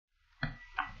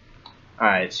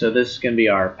Alright, so this is going to be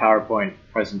our PowerPoint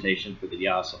presentation for the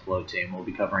YASA Flow team. We'll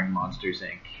be covering Monsters,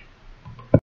 Inc.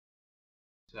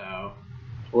 So,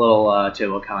 a little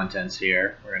table of contents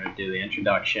here. We're going to do the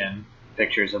introduction,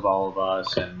 pictures of all of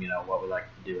us, and what we like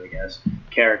to do, I guess.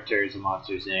 Characters of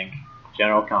Monsters, Inc.,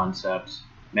 general concepts,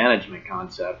 management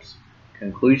concepts,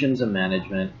 conclusions of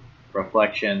management,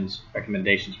 reflections,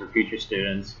 recommendations for future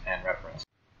students, and reference.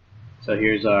 So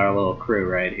here's our little crew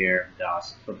right here,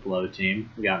 the Flow team.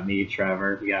 We got me,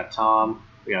 Trevor, we got Tom,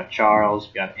 we got Charles,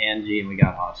 we got Angie, and we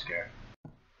got Oscar.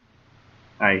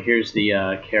 Alright, here's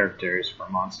the characters for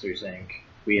Monsters, Inc.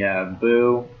 We have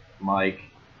Boo, Mike,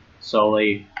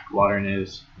 Sully,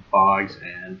 Waternoose, Boggs,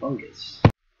 and Bungus.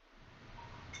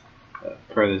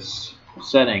 For this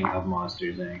setting of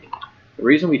Monsters, Inc., the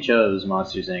reason we chose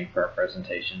Monsters, Inc. for our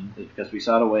presentation is because we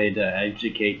sought a way to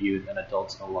educate youth and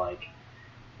adults alike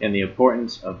in the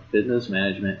importance of business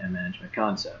management and management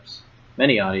concepts.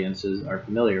 Many audiences are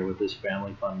familiar with this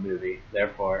family fun movie,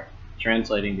 therefore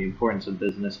translating the importance of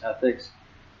business ethics,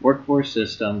 workforce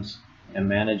systems, and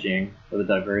managing with a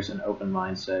diverse and open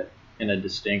mindset in a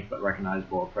distinct but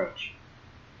recognizable approach.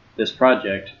 This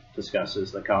project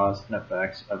discusses the cause and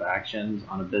effects of actions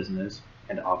on a business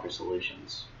and offers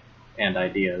solutions and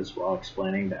ideas while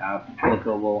explaining the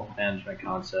applicable management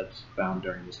concepts found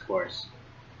during this course.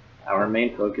 Our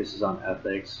main focus is on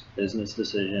ethics, business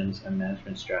decisions, and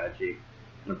management strategy,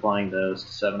 and applying those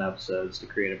to 7 episodes to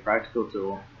create a practical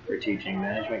tool for teaching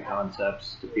management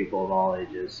concepts to people of all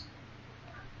ages.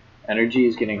 Energy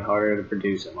is getting harder to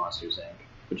produce at Monsters, Inc.,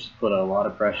 which has put a lot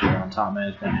of pressure on top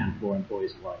management and floor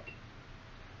employees alike.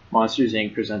 Monsters,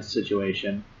 Inc. presents a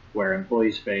situation where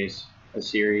employees face a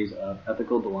series of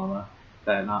ethical dilemmas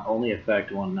that not only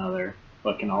affect one another,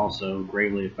 but can also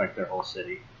greatly affect their whole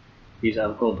city. These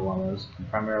ethical dilemmas are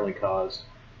primarily caused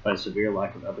by a severe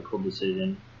lack of ethical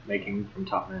decision making from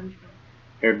top management,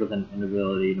 paired with an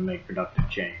inability to make productive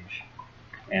change.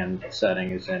 And the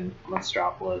setting is in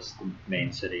Monstropolis, the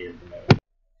main city of the movie.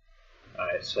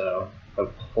 Alright, so the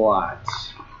plot.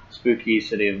 Spooky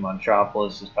city of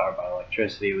Monstropolis is powered by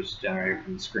electricity, which is generated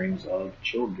from the screams of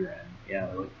children. Yeah,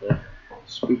 they like to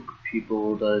spook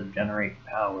people to generate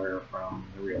power from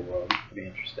the real world. Pretty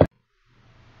interesting.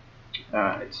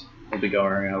 Alright, we'll be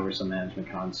going over some management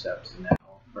concepts now.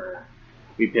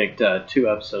 We picked 2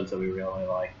 episodes that we really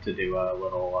like to do a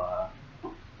little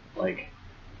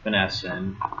finesse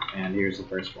in, and here's the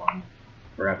first one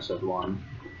for episode 1.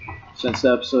 Since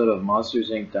the episode of Monsters,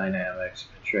 Inc. Dynamics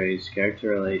portrays character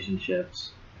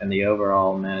relationships and the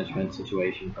overall management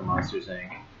situation for Monsters,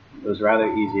 Inc., it was rather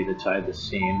easy to tie the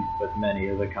scene with many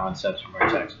of the concepts from our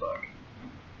textbook.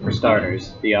 For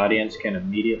starters, the audience can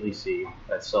immediately see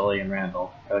that Sully and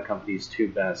Randall are the company's 2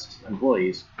 best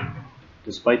employees,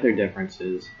 despite their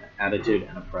differences in attitude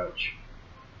and approach.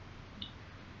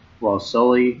 While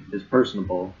Sully is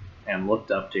personable and looked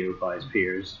up to by his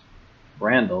peers,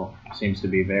 Randall seems to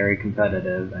be very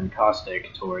competitive and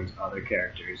caustic towards other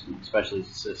characters, especially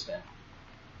his assistant.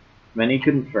 Many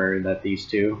could infer that these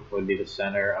 2 would be the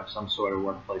center of some sort of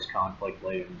workplace conflict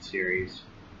later in the series.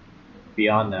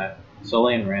 Beyond that,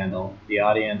 Sully and Randall, the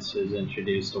audience is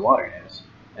introduced to Waternoose,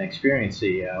 an experienced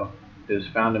CEO who has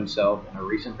found himself in a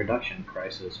recent production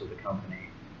crisis with the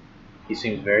company. He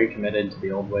seems very committed to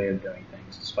the old way of doing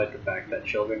things, despite the fact that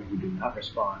children who do not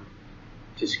respond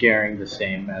to scaring the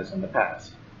same as in the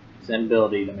past. His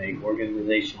inability to make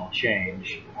organizational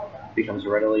change becomes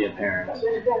readily apparent,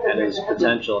 and his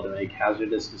potential to make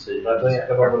hazardous decisions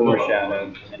are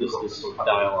foreshadowed in his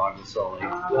dialogue with Sully.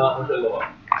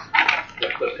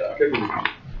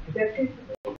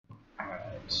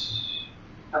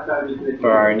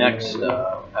 For our next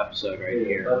episode right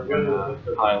here, we're going to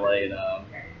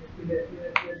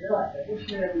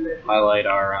highlight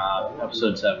our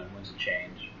episode 7, Winds of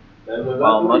Change.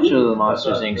 While much of the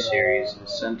Monsters, Inc. series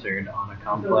is centered on a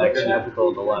complex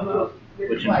ethical dilemma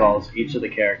which involves each of the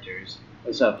characters,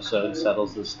 this episode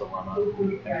settles this dilemma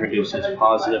and produces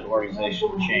positive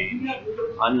organizational change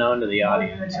unknown to the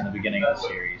audience in the beginning of the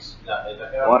series.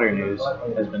 Waternoose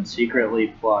has been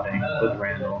secretly plotting with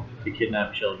Randall to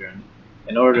kidnap children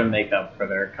in order to make up for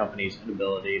their company's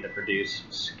inability to produce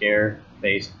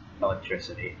scare-based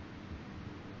electricity.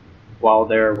 While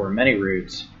there were many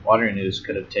routes Waternoose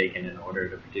could have taken in order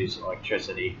to produce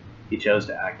electricity, he chose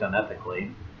to act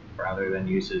unethically rather than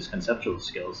use his conceptual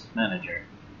skills as manager.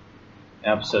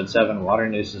 In episode 7,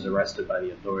 Waternoose is arrested by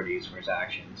the authorities for his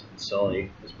actions, and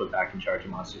Sully is put back in charge of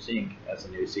Monsters, Inc. as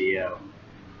the new CEO.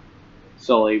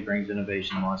 Sully brings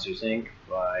innovation to Monsters, Inc.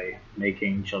 by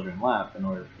making children laugh in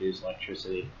order to produce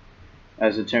electricity.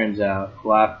 As it turns out,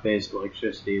 glass-based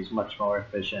electricity is much more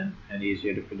efficient and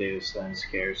easier to produce than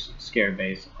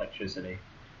scare-based electricity.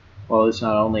 While this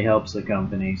not only helps the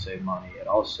company save money, it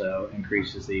also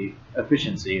increases the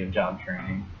efficiency of job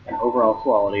training and overall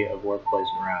quality of workplace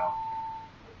morale.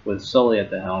 With Sully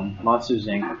at the helm, Monsters,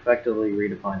 Inc. effectively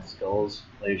redefines goals,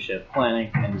 leadership,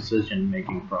 planning, and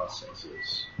decision-making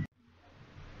processes.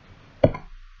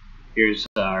 Here's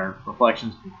our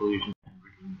reflections, conclusions, and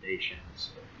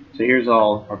recommendations. So here's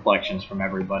all reflections from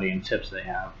everybody and tips they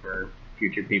have for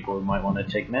future people who might want to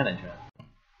take management.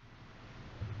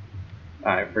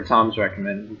 Alright, for Tom's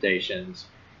recommendations,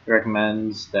 he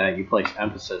recommends that you place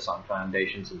emphasis on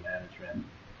foundations in management.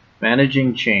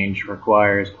 Managing change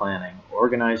requires planning,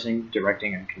 organizing,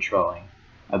 directing, and controlling.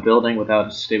 A building without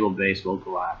a stable base will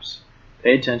collapse.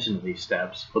 Pay attention to these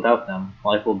steps. Without them,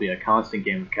 life will be a constant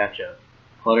game of catch-up.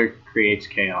 Clutter creates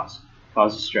chaos,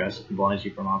 causes stress, and blinds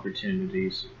you from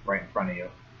opportunities right in front of you,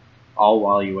 all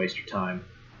while you waste your time.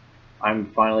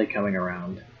 I'm finally coming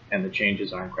around, and the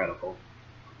changes are incredible.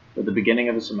 At the beginning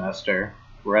of the semester,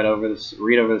 read over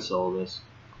the syllabus,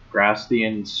 grasp the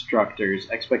instructor's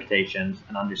expectations,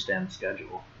 and understand the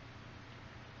schedule.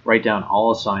 Write down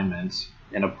all assignments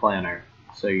in a planner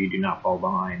so you do not fall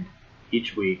behind.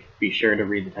 Each week, be sure to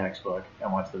read the textbook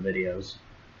and watch the videos.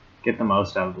 Get the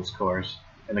most out of this course.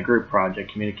 In the group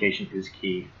project, communication is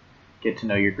key. Get to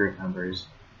know your group members.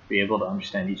 Be able to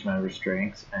understand each member's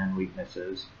strengths and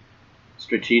weaknesses.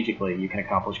 Strategically, you can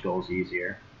accomplish goals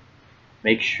easier.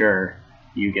 Make sure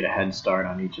you get a head start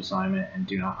on each assignment and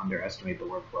do not underestimate the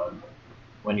workload.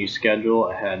 When you schedule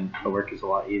ahead, the work is a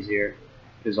lot easier.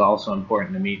 It is also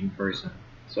important to meet in person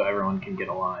so everyone can get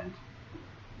aligned.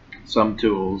 Some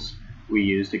tools we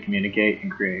use to communicate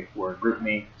and create were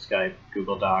GroupMe, Skype,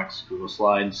 Google Docs, Google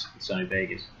Slides, and Sony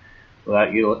Vegas.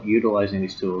 Without utilizing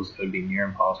these tools, it would be near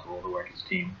impossible to work as a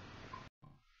team.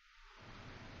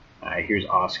 Here's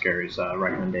Oscar's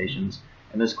recommendations.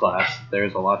 In this class, there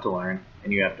is a lot to learn,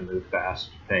 and you have to move fast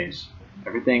pace.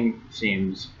 Everything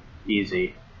seems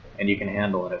easy, and you can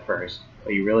handle it at first,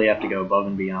 but you really have to go above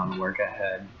and beyond, work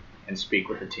ahead, and speak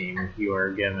with the team you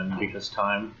are given, because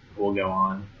time will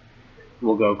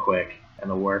go quick, and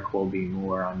the work will be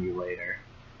more on you later.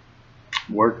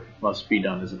 Work must be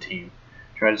done as a team.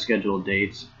 Try to schedule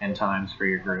dates and times for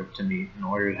your group to meet in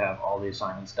order to have all the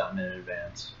assignments done in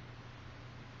advance.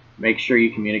 Make sure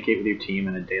you communicate with your team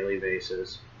on a daily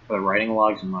basis. By writing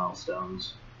logs and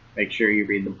milestones, make sure you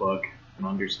read the book and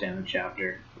understand the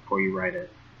chapter before you write it,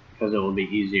 because it will be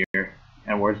easier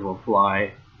and words will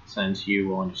fly since you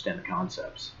will understand the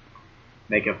concepts.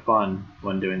 Make it fun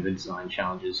when doing the design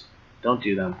challenges. Don't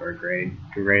do them for a grade.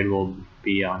 Your grade will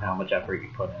be on how much effort you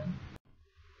put in.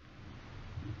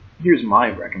 Here's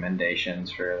my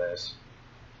recommendations for this.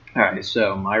 Alright,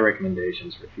 so my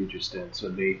recommendations for future students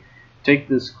would be take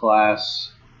this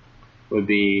class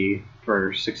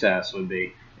for success would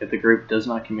be if the group does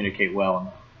not communicate well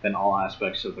enough, then all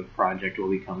aspects of the project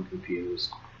will become confused.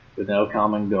 With no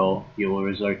common goal, you will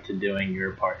resort to doing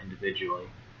your part individually.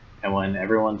 And when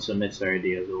everyone submits their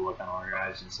ideas, it will look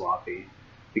unorganized and sloppy.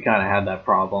 We kind of had that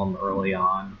problem early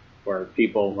on where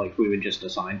people, we would just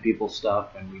assign people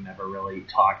stuff and we never really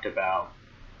talked about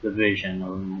the vision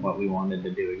of what we wanted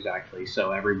to do exactly.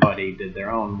 So everybody did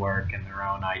their own work and their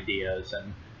own ideas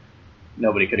and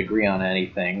nobody could agree on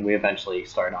anything. We eventually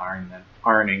started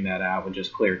ironing that out with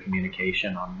just clear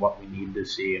communication on what we need to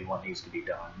see and what needs to be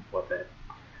done with it.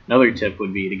 Another tip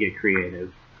would be to get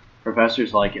creative.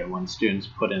 Professors like it when students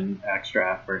put in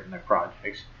extra effort in their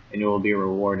projects, and you will be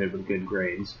rewarded with good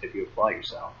grades if you apply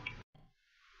yourself.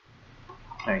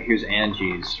 Alright, here's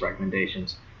Angie's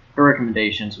recommendations. Her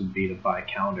recommendations would be to buy a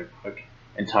calendar book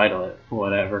and title it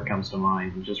whatever comes to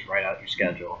mind and just write out your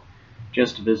schedule.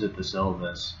 Just visit the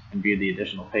syllabus and view the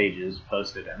additional pages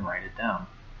posted and write it down.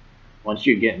 Once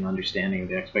you get an understanding of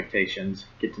the expectations,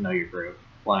 get to know your group.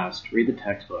 Last, read the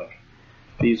textbook.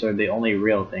 These are the only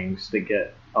real things that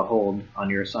get a hold on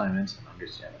your assignments and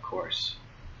understand the course.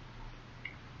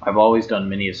 I've always done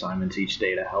mini assignments each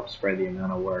day to help spread the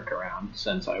amount of work around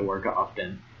since I work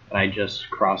often, and I just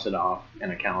cross it off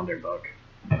in a calendar book.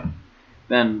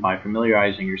 Then, by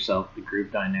familiarizing yourself with the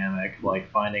group dynamic,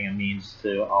 like finding a means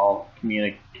to all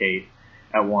communicate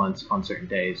at once on certain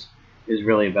days, is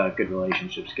really about good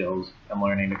relationship skills and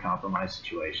learning to compromise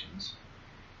situations.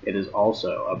 It is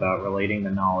also about relating the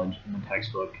knowledge in the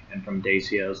textbook and from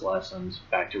Dacio's lessons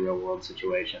back to real-world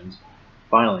situations.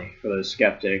 Finally, for those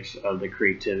skeptics of the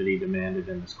creativity demanded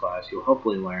in this class, you'll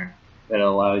hopefully learn that it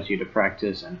allows you to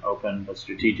practice an open but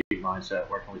strategic mindset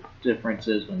working with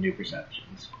differences with new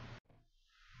perceptions.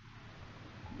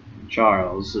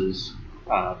 Charles's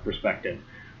perspective.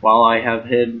 While I have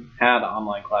had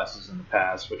online classes in the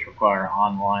past which require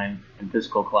online and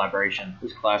physical collaboration,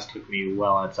 this class took me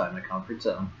well outside my comfort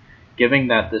zone. Given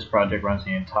that this project runs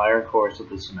the entire course of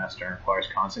the semester and requires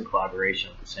constant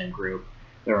collaboration with the same group,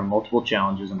 there are multiple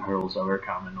challenges and hurdles to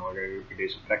overcome in order to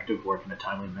produce effective work in a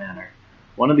timely manner.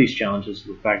 One of these challenges is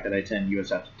the fact that I attend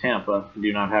USF to Tampa and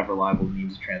do not have reliable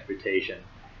means of transportation.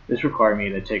 This required me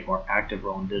to take a more active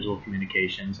role in digital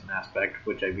communications, an aspect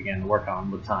which I began to work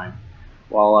on with time.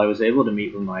 While I was able to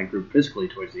meet with my group physically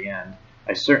towards the end,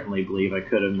 I certainly believe I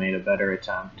could have made a better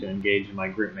attempt to engage my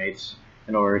group mates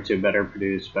in order to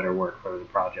produce better work for the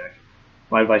project.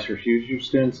 My advice for future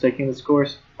students taking this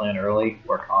course: plan early,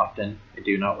 work often, and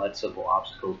do not let simple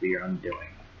obstacles be your undoing.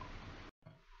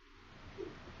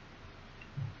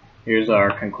 Here's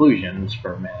our conclusions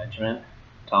for management.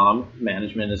 Tom,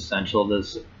 management is essential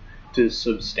to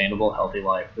sustainable, healthy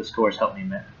life. This course helped me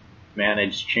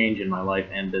manage change in my life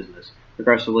and business.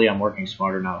 Progressively, I'm working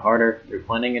smarter, not harder. Through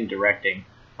planning and directing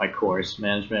my course,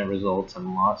 management results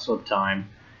in lots of time.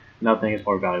 Nothing is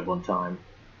more valuable than time.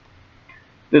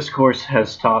 This course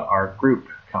has taught our group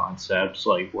concepts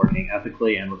like working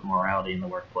ethically and with morality in the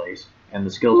workplace, and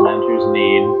the skills managers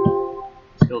need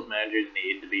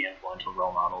to be influential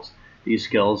role models. These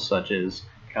skills, such as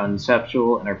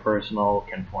conceptual, interpersonal,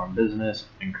 can form business,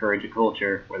 and encourage a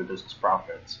culture where the business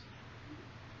profits.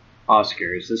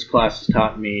 Oscars. This class has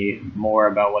taught me more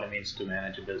about what it means to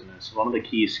manage a business. One of the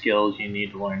key skills you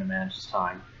need to learn to manage is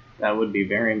time. That would be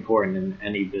very important in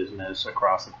any business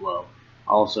across the globe.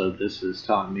 Also, this has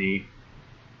taught me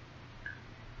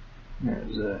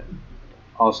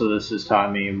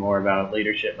more about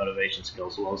leadership, motivation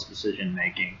skills, as well as decision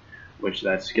making, which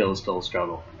that skill is still a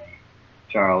struggle for me.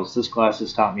 Charles, this class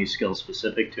has taught me skills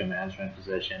specific to a management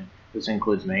position. This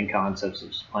includes main concepts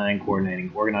such as planning,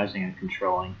 coordinating, organizing, and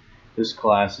controlling. This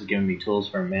class has given me tools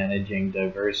for managing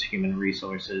diverse human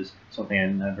resources, something I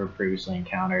never previously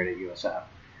encountered at USF.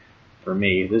 For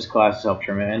me, this class has helped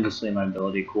tremendously in my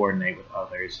ability to coordinate with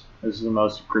others. This is the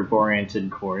most group-oriented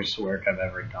coursework I've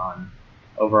ever done.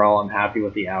 Overall, I'm happy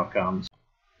with the outcomes.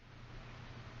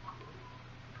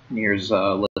 Here's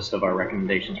a list of our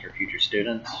recommendations for future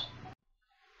students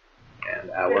and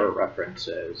our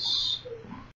references.